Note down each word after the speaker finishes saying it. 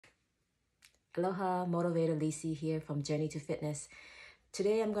Aloha, Motivator Lisi here from Journey to Fitness.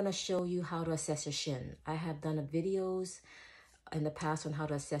 Today I'm going to show you how to assess your shin. I have done videos in the past on how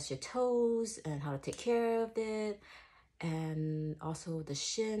to assess your toes and how to take care of it, and also the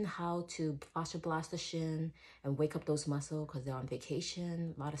shin, how to FasciaBlast the shin and wake up those muscles because they're on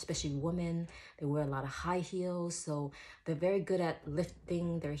vacation. A lot, especially women, they wear a lot of high heels, so they're very good at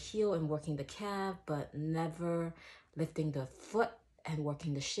lifting their heel and working the calf, but never lifting the foot and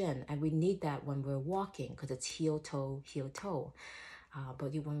working the shin. And we need that when we're walking because it's heel, toe, heel, toe.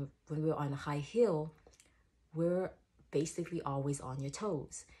 But when we're on a high heel, we're basically always on your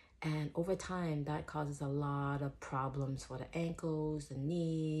toes. And over time, that causes a lot of problems for the ankles, the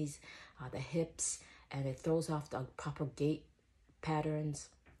knees, the hips, and it throws off the proper gait patterns.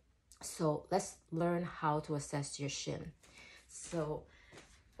 So let's learn how to assess your shin. So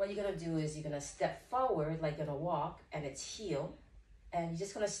what you're gonna do is you're gonna step forward like you're gonna walk, and it's heel. And you're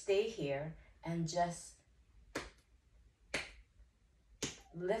just gonna stay here and just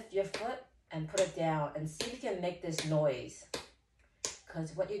lift your foot and put it down and see if you can make this noise.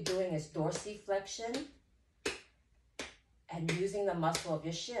 Because what you're doing is dorsiflexion and using the muscle of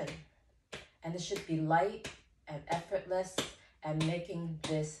your shin. And it should be light and effortless and making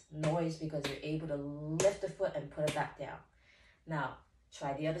this noise because you're able to lift the foot and put it back down. Now,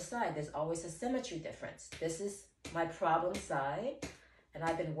 try the other side. There's always a symmetry difference. This is my problem side, and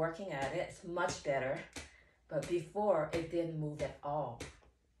I've been working at it. It's much better. But before, it didn't move at all.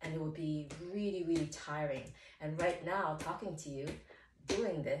 And it would be really, really tiring. And right now, talking to you,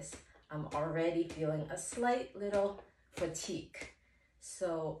 doing this, I'm already feeling a slight little fatigue.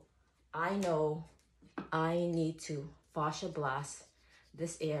 So I know I need to FasciaBlast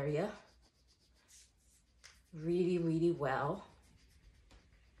this area really, really well.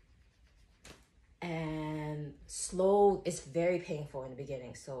 And it's very painful in the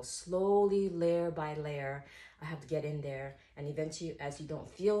beginning. So slowly, layer by layer, I have to get in there. And eventually, as you don't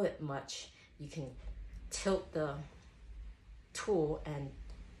feel it much, you can tilt the tool and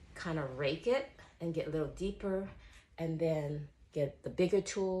kind of rake it and get a little deeper, and then get the bigger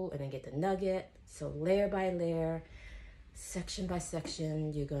tool and then get the nugget. So layer by layer, section by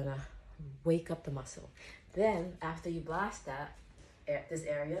section, you're gonna wake up the muscle. Then after you blast this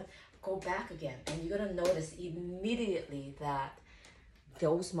area, go back again, and you're gonna notice immediately that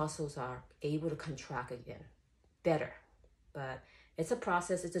those muscles are able to contract again better. But it's a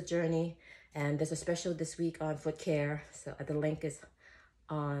process, it's a journey, and there's a special this week on foot care. So the link is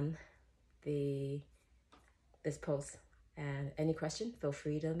on this post. And any question, feel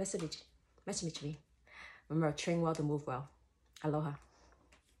free to message me. Remember, train well to move well. Aloha.